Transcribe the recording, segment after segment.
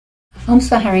Homes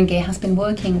for Haringey has been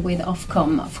working with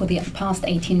Ofcom for the past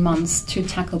 18 months to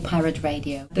tackle pirate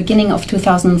radio. Beginning of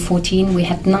 2014, we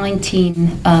had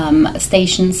 19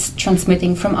 stations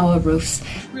transmitting from our roofs.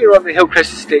 We're on the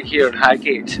Hillcrest estate here in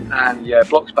Highgate, and the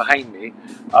blocks behind me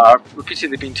are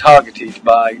repeatedly being targeted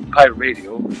by pirate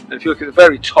radio. And if you look at the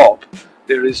very top,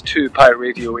 there is 2 pirate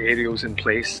radio aerials in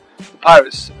place. The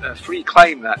pirates free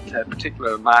climb that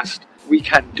particular mast. We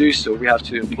can't do so. We have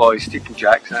to employ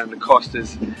steeplejacks, and the cost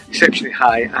is exceptionally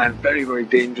high and very, very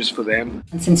dangerous for them.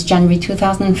 And since January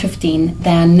 2015,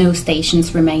 there are no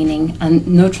stations remaining and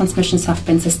no transmissions have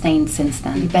been sustained since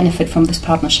then. We benefit from this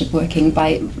partnership working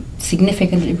by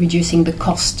significantly reducing the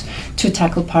cost to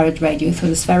tackle pirate radio through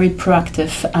this very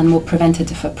proactive and more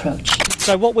preventative approach.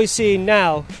 So what we're seeing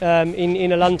now in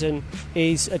inner London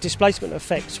is a displacement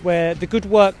effect where the good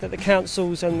work that the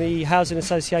councils and the housing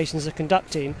associations are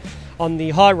conducting on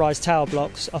the high-rise tower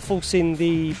blocks are forcing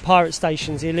the pirate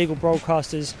stations, the illegal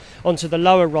broadcasters, onto the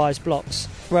lower-rise blocks,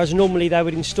 whereas normally they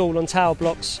would install on tower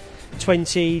blocks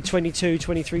 20, 22,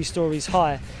 23 stories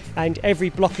high, and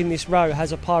every block in this row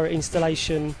has a pirate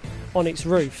installation on its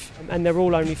roof, and they're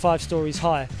all only 5 stories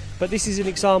high. But this is an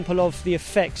example of the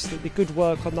effects that the good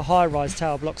work on the high-rise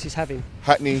tower blocks is having.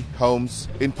 Hackney Homes,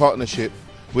 in partnership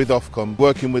with Ofcom,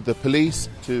 working with the police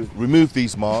to remove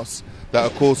these masts that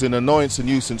are causing annoyance and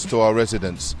nuisance to our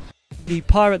residents. The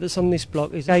pirate that's on this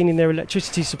block is gaining their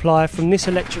electricity supply from this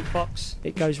electric box.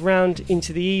 It goes round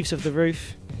into the eaves of the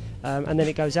roof, and then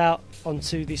it goes out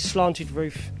onto this slanted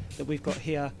roof that we've got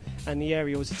here, and the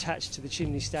aerial is attached to the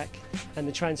chimney stack, and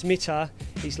the transmitter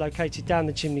is located down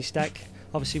the chimney stack.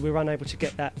 Obviously we're unable to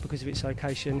get that because of its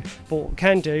location, but what we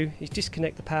can do is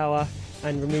disconnect the power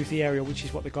and remove the aerial, which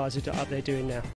is what the guys are up there doing now.